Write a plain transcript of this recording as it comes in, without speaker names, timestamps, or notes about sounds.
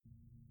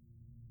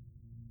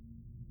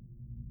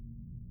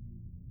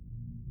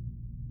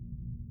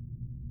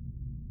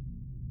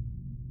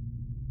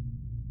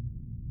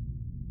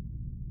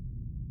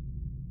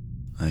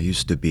I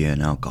used to be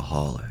an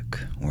alcoholic.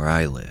 Where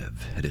I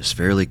live, it is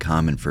fairly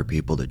common for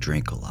people to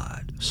drink a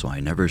lot, so I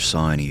never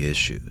saw any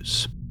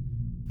issues.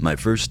 My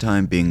first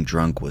time being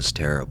drunk was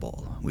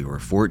terrible. We were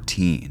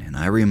 14, and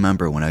I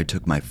remember when I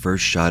took my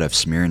first shot of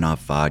Smirnoff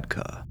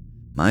vodka.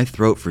 My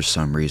throat for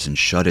some reason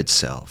shut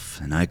itself,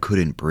 and I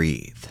couldn't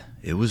breathe.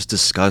 It was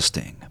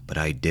disgusting, but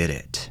I did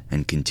it,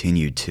 and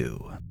continued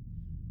to.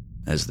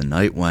 As the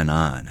night went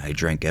on, I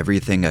drank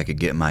everything I could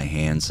get my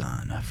hands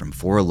on, from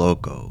Four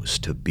Locos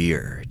to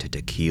beer to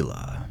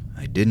tequila.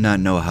 I did not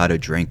know how to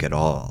drink at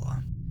all.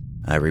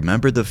 I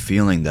remember the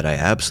feeling that I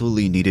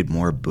absolutely needed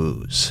more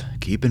booze.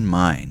 Keep in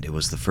mind, it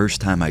was the first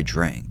time I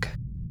drank.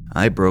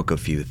 I broke a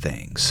few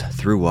things,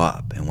 threw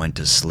up, and went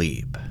to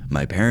sleep.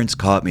 My parents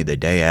caught me the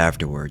day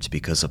afterwards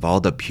because of all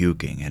the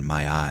puking in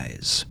my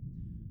eyes.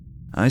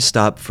 I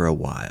stopped for a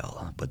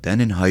while, but then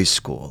in high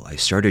school, I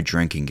started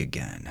drinking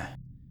again.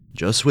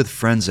 Just with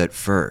friends at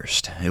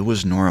first, it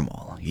was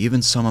normal.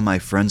 Even some of my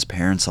friends'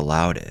 parents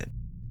allowed it.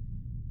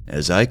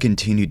 As I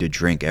continued to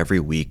drink every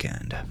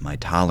weekend, my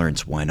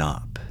tolerance went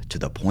up, to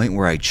the point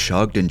where I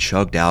chugged and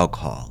chugged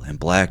alcohol and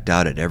blacked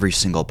out at every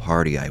single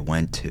party I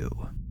went to.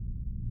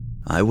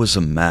 I was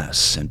a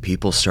mess, and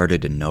people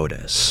started to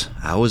notice.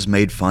 I was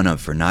made fun of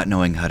for not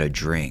knowing how to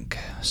drink,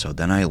 so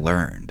then I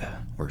learned,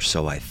 or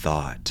so I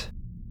thought.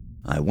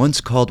 I once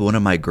called one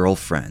of my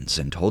girlfriends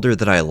and told her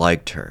that I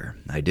liked her.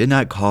 I did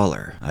not call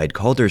her. I had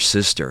called her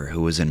sister,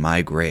 who was in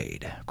my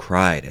grade,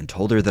 cried and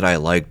told her that I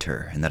liked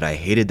her and that I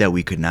hated that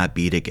we could not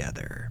be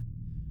together.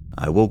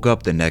 I woke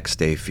up the next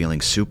day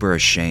feeling super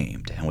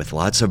ashamed and with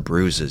lots of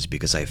bruises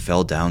because I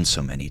fell down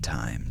so many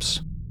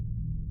times.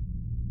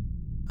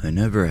 I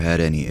never had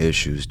any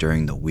issues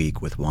during the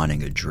week with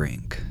wanting a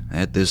drink.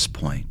 At this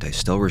point, I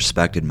still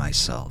respected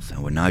myself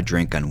and would not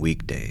drink on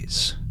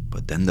weekdays.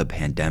 But then the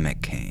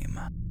pandemic came.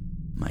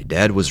 My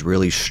dad was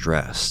really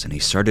stressed, and he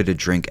started to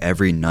drink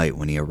every night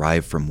when he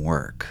arrived from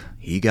work.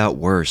 He got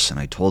worse, and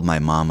I told my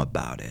mom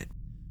about it.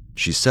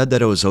 She said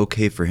that it was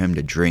okay for him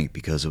to drink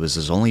because it was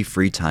his only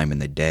free time in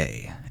the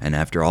day, and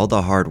after all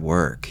the hard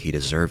work, he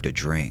deserved a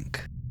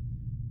drink.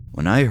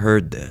 When I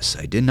heard this,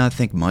 I did not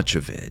think much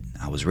of it.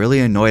 I was really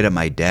annoyed at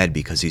my dad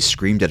because he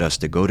screamed at us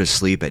to go to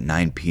sleep at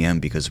 9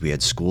 p.m. because we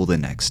had school the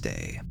next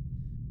day.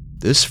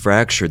 This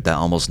fractured that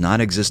almost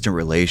non-existent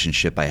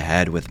relationship I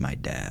had with my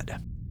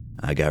dad.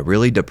 I got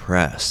really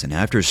depressed, and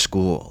after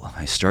school,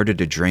 I started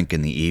to drink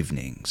in the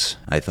evenings.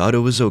 I thought it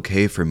was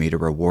okay for me to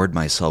reward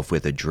myself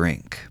with a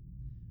drink.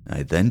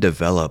 I then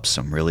developed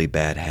some really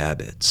bad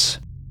habits.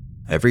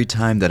 Every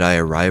time that I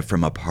arrived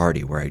from a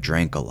party where I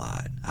drank a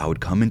lot, I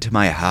would come into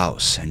my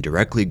house and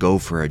directly go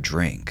for a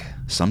drink.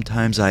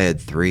 Sometimes I had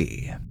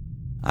 3.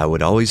 I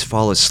would always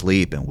fall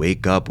asleep and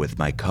wake up with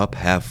my cup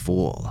half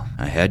full.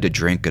 I had to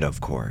drink it, of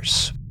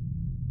course.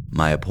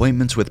 My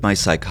appointments with my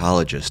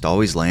psychologist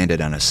always landed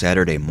on a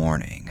Saturday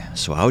morning,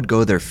 so I would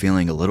go there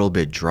feeling a little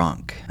bit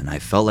drunk, and I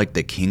felt like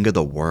the king of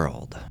the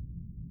world.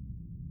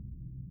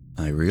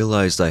 I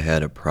realized I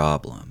had a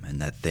problem and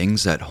that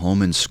things at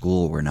home and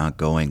school were not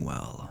going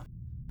well.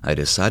 I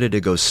decided to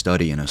go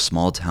study in a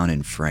small town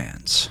in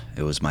France.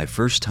 It was my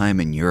first time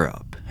in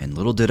Europe, and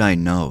little did I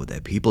know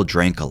that people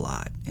drank a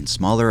lot, in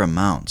smaller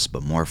amounts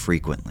but more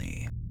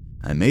frequently.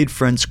 I made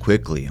friends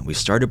quickly, and we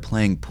started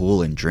playing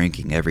pool and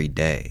drinking every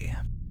day.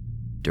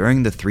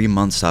 During the 3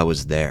 months I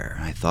was there,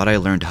 I thought I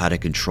learned how to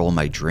control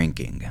my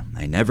drinking.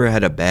 I never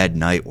had a bad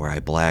night where I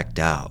blacked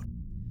out.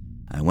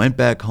 I went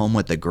back home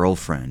with a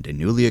girlfriend and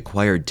newly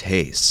acquired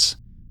tastes.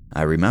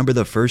 I remember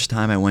the first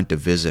time I went to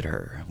visit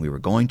her. We were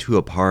going to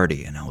a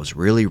party and I was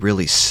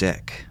really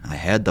sick. I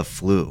had the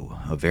flu,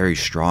 a very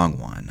strong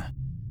one.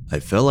 I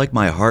felt like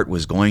my heart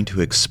was going to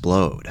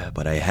explode,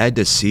 but I had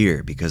to see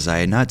her because I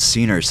had not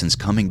seen her since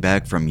coming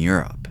back from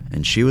Europe,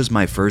 and she was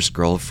my first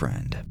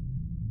girlfriend.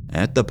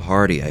 At the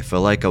party, I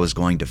felt like I was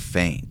going to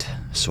faint,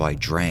 so I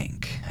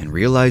drank, and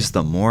realized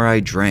the more I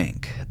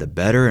drank, the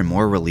better and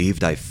more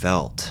relieved I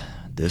felt.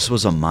 This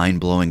was a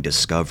mind-blowing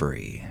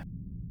discovery.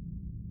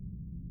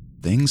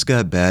 Things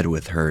got bad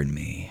with her and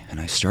me, and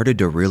I started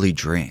to really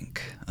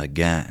drink.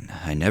 Again,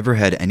 I never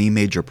had any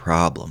major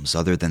problems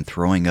other than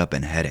throwing up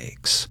and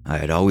headaches. I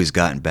had always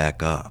gotten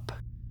back up.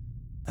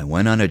 I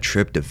went on a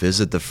trip to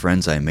visit the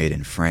friends I made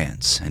in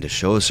France and to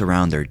show us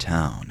around their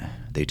town.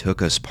 They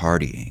took us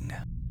partying.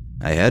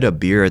 I had a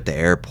beer at the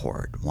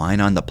airport,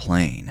 wine on the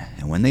plane,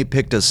 and when they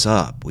picked us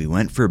up, we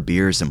went for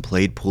beers and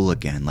played pool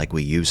again like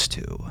we used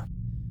to.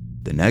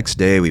 The next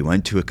day, we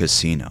went to a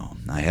casino.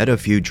 I had a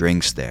few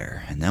drinks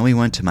there, and then we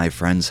went to my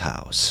friend's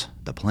house.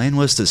 The plan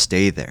was to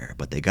stay there,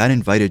 but they got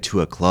invited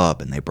to a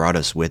club and they brought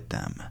us with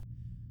them.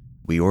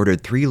 We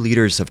ordered 3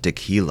 liters of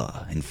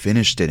tequila and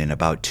finished it in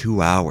about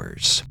 2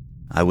 hours.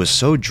 I was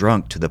so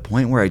drunk to the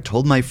point where I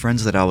told my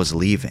friends that I was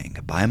leaving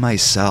by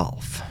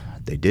myself.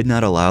 They did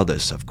not allow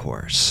this, of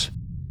course.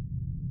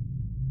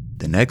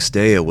 The next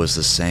day it was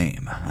the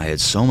same. I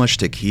had so much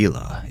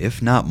tequila,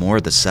 if not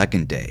more the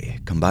second day,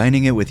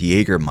 combining it with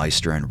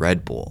Jägermeister and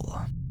Red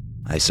Bull.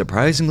 I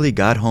surprisingly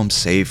got home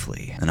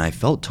safely, and I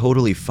felt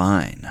totally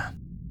fine.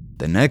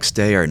 The next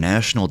day, our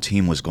national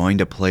team was going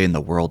to play in the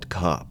World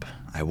Cup.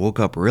 I woke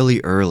up really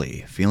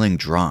early, feeling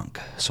drunk,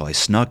 so I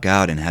snuck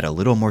out and had a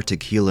little more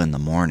tequila in the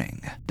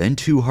morning, then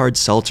 2 hard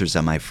seltzers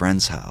at my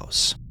friend's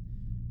house.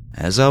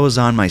 As I was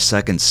on my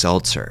second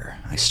seltzer,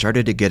 I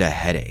started to get a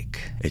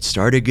headache. It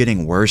started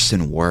getting worse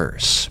and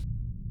worse.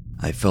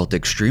 I felt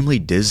extremely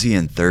dizzy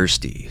and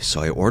thirsty,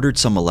 so I ordered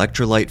some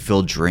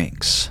electrolyte-filled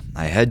drinks.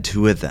 I had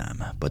 2 of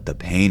them, but the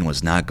pain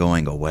was not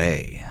going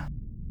away.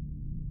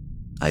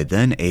 I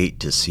then ate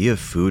to see if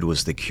food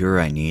was the cure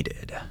I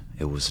needed.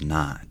 It was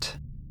not.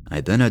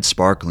 I then had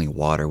sparkling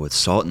water with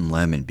salt and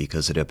lemon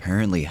because it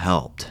apparently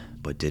helped,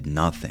 but did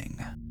nothing.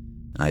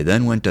 I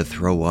then went to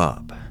throw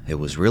up. It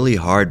was really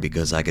hard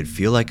because I could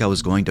feel like I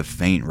was going to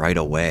faint right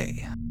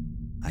away.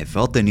 I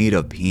felt the need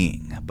of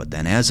peeing, but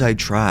then as I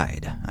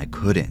tried, I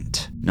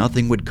couldn't.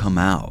 Nothing would come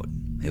out.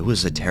 It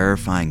was a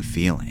terrifying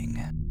feeling.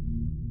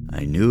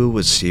 I knew it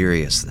was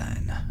serious then.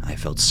 I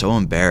felt so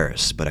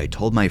embarrassed, but I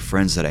told my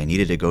friends that I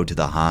needed to go to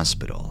the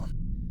hospital.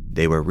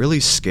 They were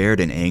really scared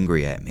and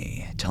angry at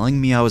me,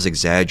 telling me I was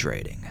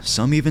exaggerating,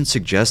 some even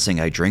suggesting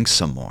I drink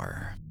some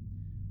more.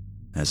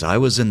 As I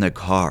was in the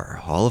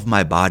car, all of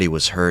my body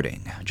was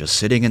hurting. Just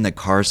sitting in the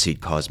car seat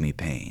caused me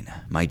pain.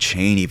 My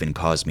chain even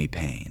caused me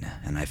pain,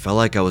 and I felt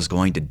like I was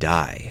going to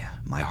die.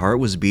 My heart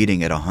was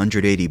beating at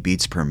 180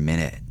 beats per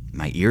minute.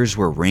 My ears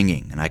were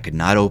ringing, and I could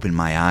not open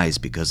my eyes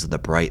because of the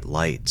bright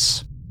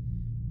lights.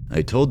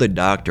 I told the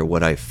doctor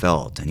what I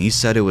felt, and he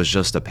said it was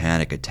just a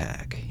panic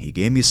attack. He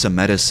gave me some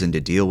medicine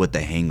to deal with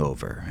the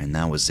hangover, and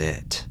that was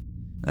it.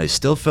 I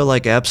still felt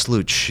like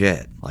absolute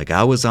shit, like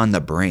I was on the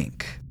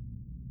brink.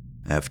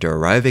 After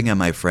arriving at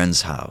my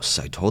friend's house,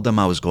 I told them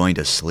I was going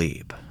to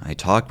sleep. I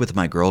talked with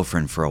my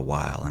girlfriend for a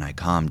while, and I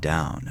calmed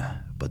down,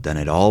 but then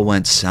it all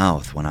went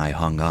south when I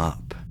hung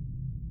up.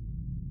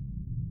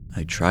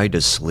 I tried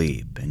to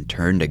sleep and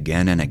turned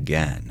again and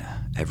again.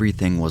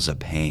 Everything was a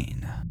pain.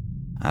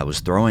 I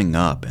was throwing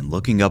up and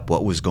looking up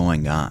what was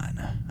going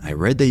on. I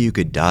read that you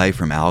could die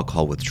from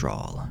alcohol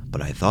withdrawal, but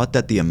I thought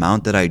that the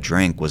amount that I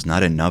drank was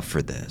not enough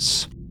for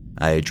this.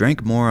 I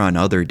drank more on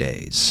other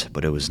days,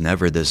 but it was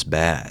never this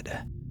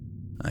bad.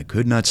 I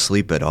could not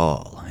sleep at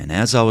all, and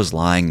as I was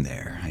lying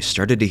there, I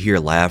started to hear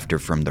laughter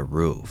from the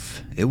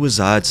roof. It was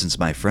odd since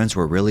my friends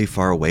were really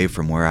far away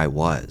from where I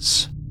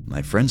was.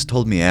 My friends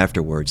told me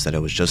afterwards that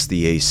it was just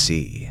the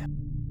AC.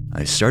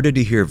 I started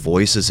to hear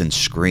voices and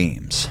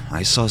screams.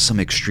 I saw some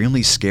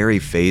extremely scary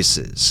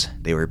faces.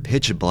 They were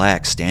pitch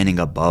black standing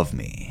above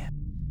me.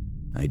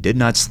 I did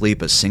not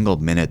sleep a single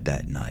minute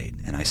that night,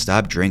 and I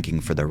stopped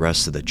drinking for the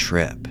rest of the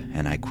trip,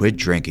 and I quit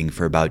drinking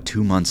for about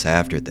 2 months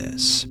after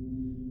this.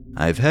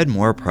 I've had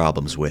more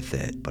problems with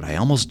it, but I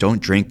almost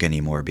don't drink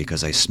anymore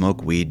because I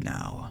smoke weed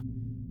now.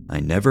 I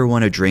never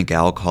want to drink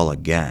alcohol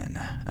again.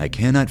 I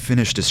cannot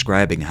finish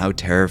describing how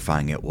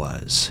terrifying it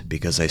was,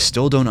 because I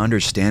still don't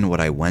understand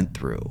what I went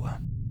through.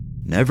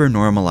 Never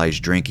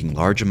normalize drinking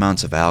large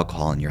amounts of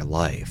alcohol in your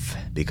life,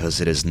 because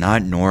it is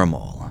not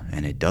normal,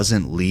 and it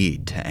doesn't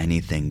lead to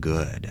anything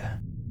good.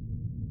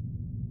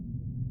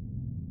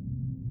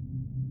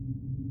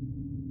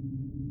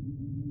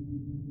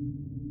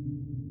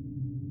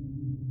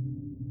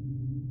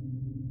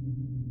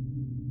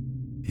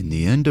 In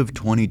the end of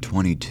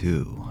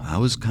 2022, I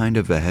was kind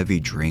of a heavy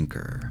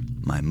drinker.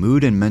 My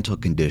mood and mental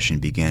condition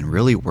began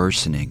really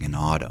worsening in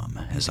autumn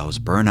as I was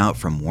burnt out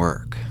from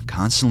work,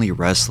 constantly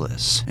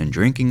restless, and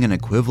drinking an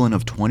equivalent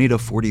of 20 to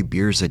 40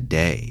 beers a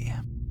day.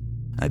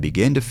 I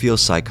began to feel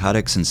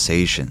psychotic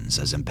sensations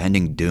as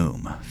impending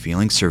doom,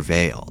 feeling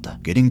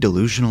surveilled, getting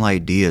delusional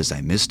ideas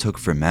I mistook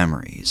for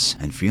memories,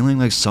 and feeling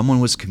like someone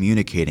was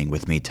communicating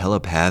with me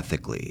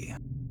telepathically.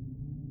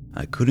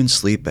 I couldn't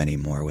sleep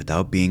anymore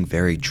without being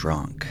very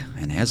drunk,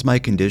 and as my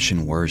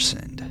condition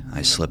worsened,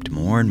 I slipped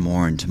more and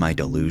more into my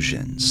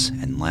delusions,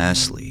 and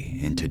lastly,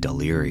 into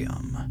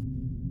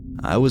delirium.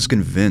 I was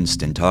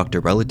convinced and talked to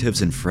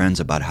relatives and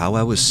friends about how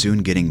I was soon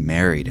getting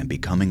married and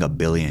becoming a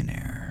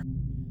billionaire.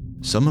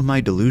 Some of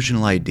my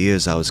delusional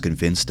ideas I was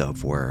convinced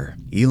of were,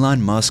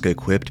 Elon Musk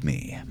equipped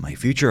me, my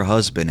future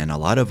husband, and a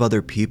lot of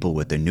other people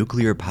with the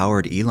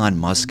nuclear-powered Elon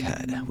Musk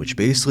head, which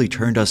basically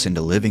turned us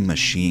into living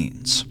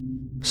machines.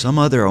 Some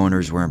other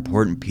owners were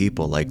important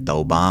people like the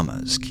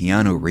Obamas,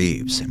 Keanu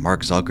Reeves, and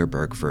Mark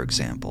Zuckerberg, for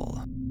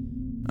example.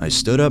 I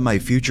stood up my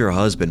future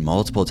husband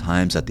multiple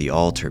times at the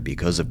altar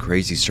because of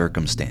crazy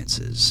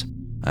circumstances.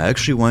 I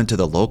actually went to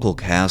the local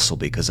castle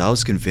because I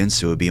was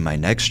convinced it would be my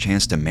next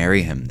chance to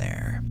marry him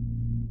there.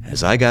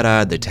 As I got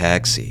out of the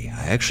taxi,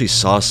 I actually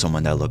saw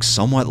someone that looked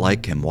somewhat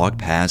like him walk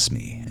past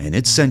me, and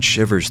it sent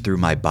shivers through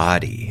my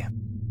body.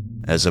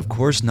 As of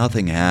course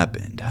nothing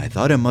happened, I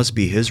thought it must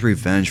be his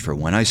revenge for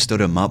when I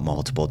stood him up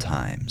multiple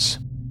times.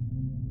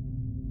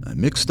 I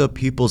mixed up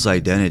people's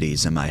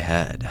identities in my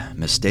head,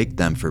 mistaked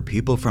them for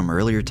people from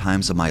earlier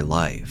times of my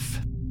life.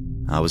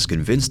 I was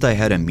convinced I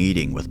had a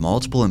meeting with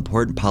multiple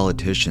important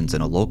politicians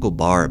in a local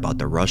bar about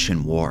the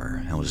Russian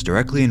war and was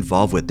directly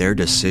involved with their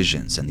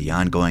decisions and the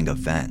ongoing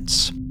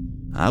events.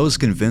 I was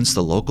convinced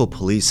the local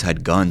police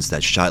had guns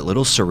that shot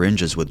little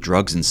syringes with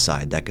drugs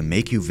inside that can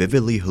make you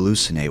vividly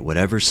hallucinate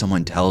whatever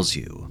someone tells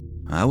you.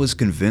 I was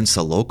convinced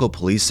the local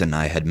police and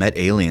I had met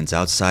aliens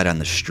outside on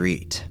the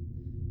street.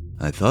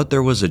 I thought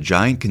there was a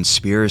giant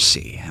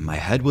conspiracy, and my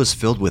head was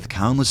filled with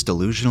countless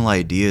delusional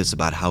ideas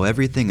about how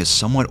everything is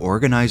somewhat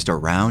organized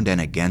around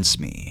and against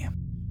me.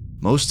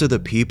 Most of the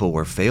people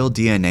were failed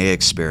DNA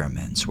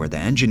experiments where the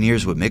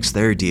engineers would mix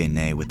their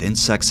DNA with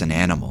insects and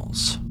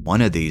animals.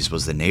 One of these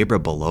was the neighbor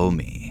below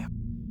me.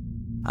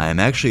 I am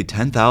actually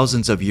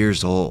 10,000s of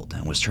years old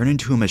and was turned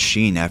into a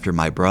machine after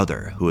my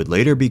brother, who would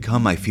later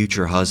become my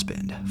future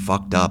husband,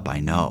 fucked up I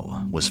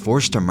know, was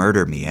forced to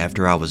murder me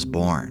after I was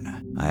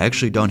born. I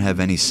actually don't have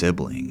any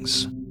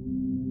siblings.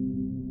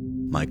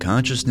 My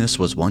consciousness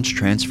was once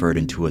transferred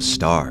into a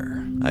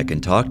star. I can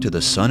talk to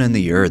the sun and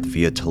the earth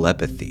via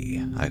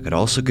telepathy. I could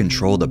also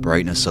control the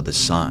brightness of the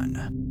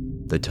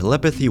sun. The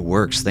telepathy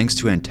works thanks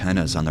to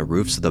antennas on the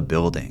roofs of the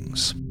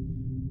buildings.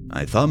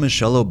 I thought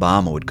Michelle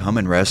Obama would come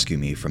and rescue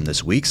me from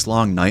this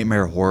weeks-long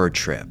nightmare horror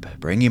trip,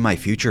 bringing my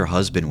future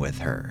husband with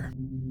her.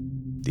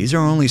 These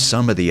are only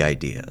some of the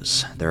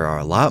ideas. There are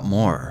a lot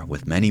more,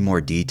 with many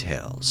more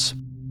details.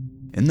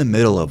 In the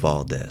middle of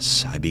all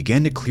this, I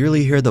began to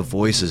clearly hear the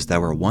voices that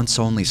were once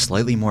only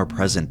slightly more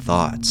present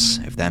thoughts,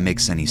 if that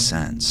makes any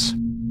sense.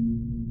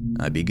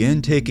 I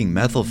began taking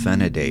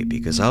methylphenidate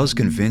because I was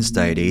convinced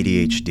I had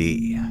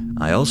ADHD.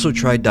 I also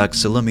tried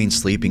doxylamine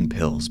sleeping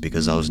pills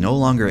because I was no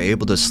longer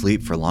able to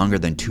sleep for longer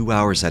than 2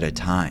 hours at a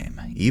time,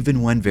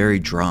 even when very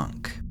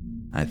drunk.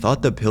 I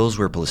thought the pills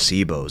were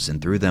placebos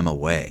and threw them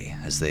away,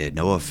 as they had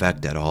no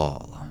effect at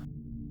all.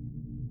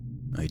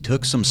 I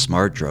took some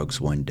smart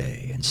drugs one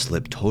day and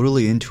slipped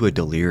totally into a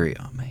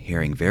delirium,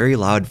 hearing very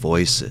loud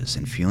voices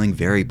and feeling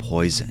very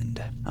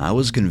poisoned. I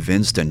was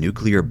convinced a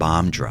nuclear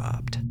bomb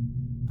dropped.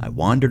 I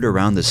wandered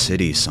around the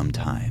city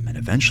sometime and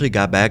eventually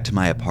got back to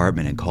my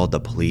apartment and called the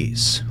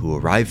police, who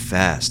arrived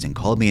fast and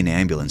called me an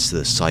ambulance to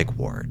the psych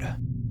ward.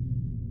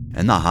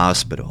 In the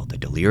hospital, the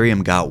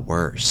delirium got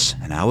worse,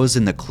 and I was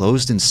in the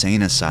closed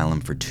insane asylum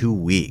for 2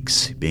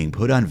 weeks, being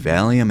put on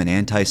Valium and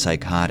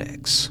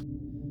antipsychotics.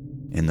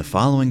 In the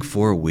following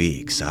 4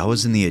 weeks, I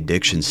was in the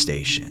addiction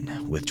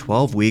station, with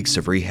 12 weeks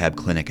of rehab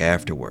clinic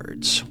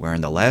afterwards, where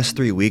in the last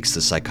 3 weeks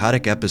the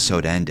psychotic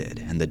episode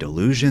ended and the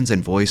delusions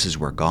and voices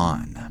were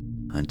gone.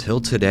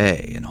 Until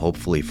today, and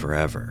hopefully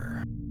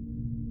forever.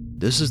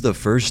 This is the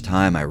first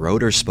time I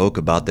wrote or spoke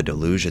about the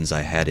delusions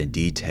I had in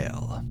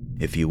detail.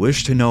 If you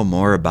wish to know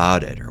more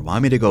about it or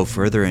want me to go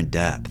further in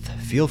depth,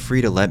 feel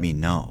free to let me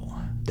know.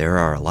 There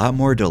are a lot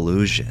more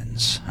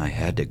delusions I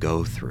had to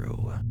go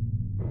through.